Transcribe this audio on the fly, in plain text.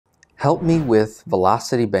Help me with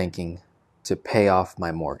velocity banking to pay off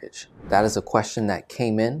my mortgage. That is a question that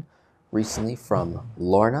came in recently from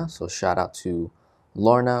Lorna. So shout out to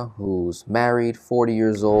Lorna, who's married, 40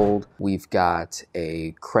 years old. We've got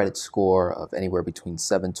a credit score of anywhere between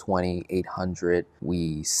 720, 800.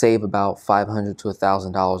 We save about $500 to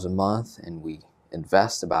 $1,000 a month, and we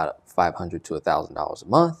invest about $500 to $1,000 a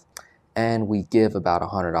month, and we give about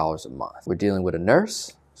 $100 a month. We're dealing with a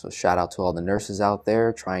nurse. So shout out to all the nurses out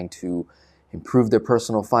there trying to improve their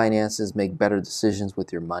personal finances, make better decisions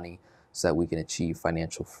with your money so that we can achieve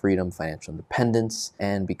financial freedom, financial independence,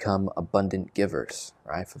 and become abundant givers,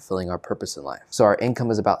 right? Fulfilling our purpose in life. So our income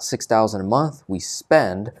is about $6,000 a month. We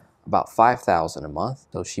spend about $5,000 a month.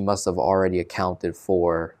 So she must have already accounted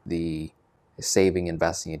for the saving,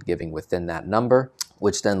 investing, and giving within that number,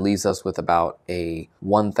 which then leaves us with about a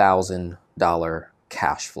 $1,000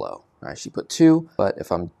 cash flow. Right, she put 2, but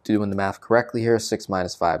if I'm doing the math correctly here, 6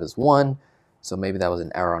 minus 5 is 1. So maybe that was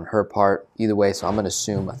an error on her part. Either way, so I'm going to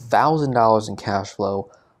assume $1,000 in cash flow,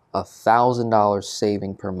 $1,000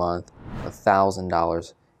 saving per month,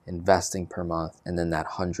 $1,000 investing per month, and then that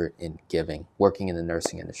 100 in giving, working in the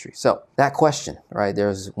nursing industry. So that question, right,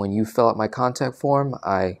 when you fill out my contact form,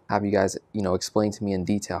 I have you guys, explain to me in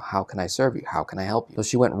detail, how can I serve you? How can I help you? So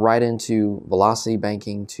she went right into velocity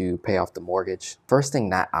banking to pay off the mortgage. First thing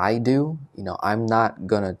that I do, I'm not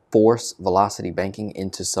gonna force velocity banking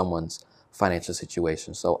into someone's financial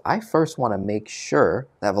situation. So I first want to make sure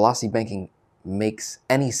that velocity banking makes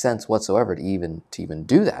any sense whatsoever to even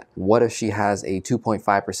do that. What if she has a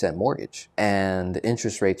 2.5% mortgage and the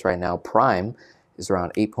interest rates right now, prime, is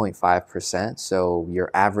around 8.5%. So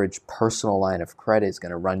your average personal line of credit is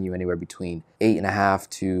going to run you anywhere between 8.5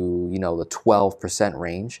 to the 12%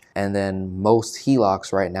 range, and then most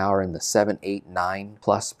HELOCs right now are in the 7, 8,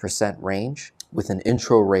 9+% range. With an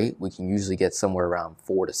intro rate, we can usually get somewhere around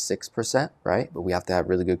 4 to 6%, right? But we have to have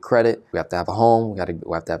really good credit. We have to have a home. We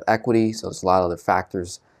have to have equity. So there's a lot of other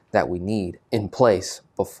factors that we need in place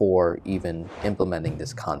before even implementing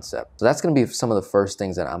this concept. So that's going to be some of the first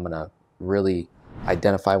things that I'm going to really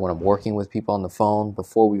identify when I'm working with people on the phone.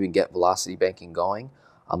 Before we even get velocity banking going,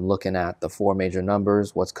 I'm looking at the 4 major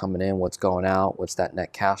numbers, what's coming in, what's going out, what's that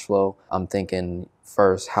net cash flow. I'm thinking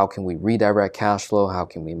first, how can we redirect cash flow? How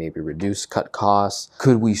can we maybe cut costs?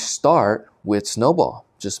 Could we start with snowball,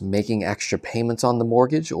 just making extra payments on the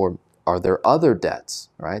mortgage, or are there other debts,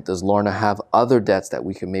 right? Does Lorna have other debts that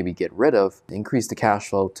we can maybe get rid of, increase the cash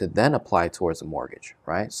flow to then apply towards a mortgage,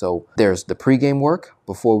 right? So there's the pregame work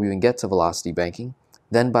before we even get to velocity banking.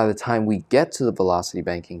 Then by the time we get to the velocity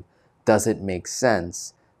banking, does it make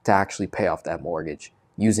sense to actually pay off that mortgage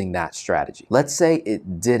using that strategy? Let's say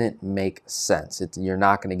it didn't make sense. You're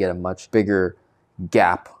not going to get a much bigger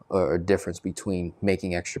gap or difference between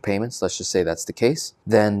making extra payments. Let's just say that's the case.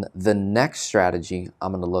 Then the next strategy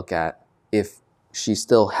I'm going to look at, if she's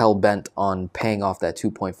still hell-bent on paying off that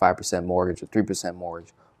 2.5% mortgage or 3%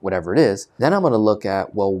 mortgage, whatever it is, then I'm going to look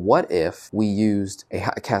at, well, what if we used a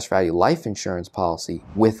high cash value life insurance policy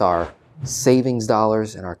with our savings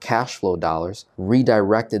dollars and our cash flow dollars,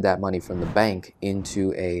 redirected that money from the bank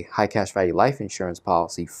into a high cash value life insurance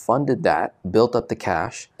policy, funded that, built up the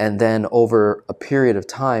cash, and then over a period of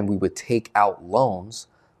time, we would take out loans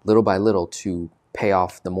little by little to pay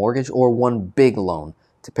off the mortgage, or one big loan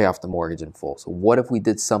to pay off the mortgage in full. So what if we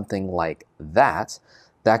did something like that?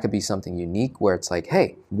 That could be something unique where it's like,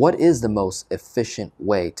 hey, what is the most efficient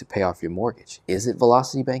way to pay off your mortgage? Is it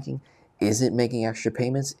velocity banking? Is it making extra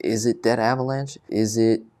payments? Is it debt avalanche? Is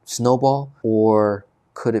it snowball? Or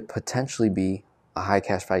could it potentially be a high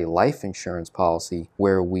cash value life insurance policy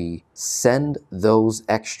where we send those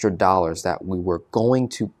extra dollars that we were going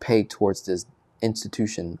to pay towards this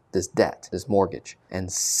institution, this debt, this mortgage,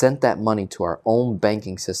 and sent that money to our own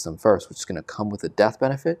banking system first, which is going to come with a death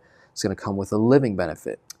benefit. It's going to come with a living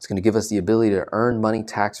benefit. It's going to give us the ability to earn money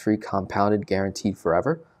tax-free, compounded, guaranteed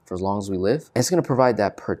forever, for as long as we live. And it's going to provide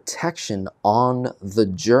that protection on the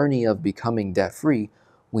journey of becoming debt-free.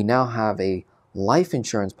 We now have a life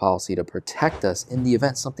insurance policy to protect us in the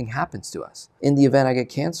event something happens to us. In the event I get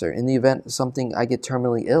cancer, in the event I get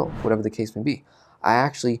terminally ill, whatever the case may be. I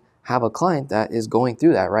actually have a client that is going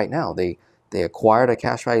through that right now. They acquired a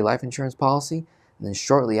cash value life insurance policy, and then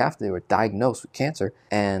shortly after they were diagnosed with cancer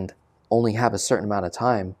and only have a certain amount of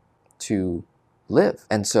time to live.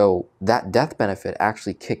 And so that death benefit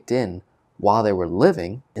actually kicked in while they were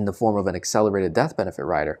living in the form of an accelerated death benefit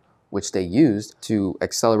rider, which they used to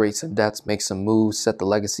accelerate some debts, make some moves, set the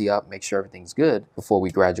legacy up, make sure everything's good before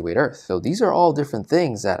we graduate Earth. So these are all different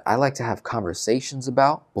things that I like to have conversations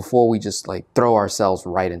about before we just throw ourselves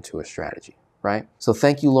right into a strategy, right? So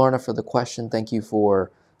thank you, Lorna, for the question. Thank you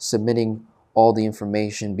for submitting all the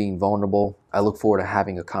information, being vulnerable. I look forward to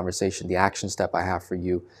having a conversation. The action step I have for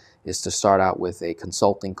you is to start out with a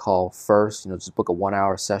consulting call first. Just book a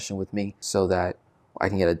 1-hour session with me so that I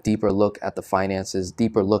can get a deeper look at the finances,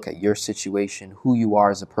 deeper look at your situation, who you are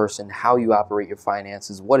as a person, how you operate your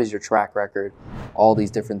finances, what is your track record, all these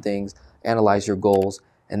different things, analyze your goals,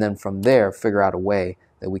 and then from there, figure out a way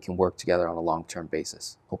that we can work together on a long-term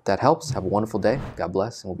basis. Hope that helps. Have a wonderful day. God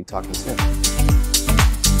bless, and we'll be talking soon.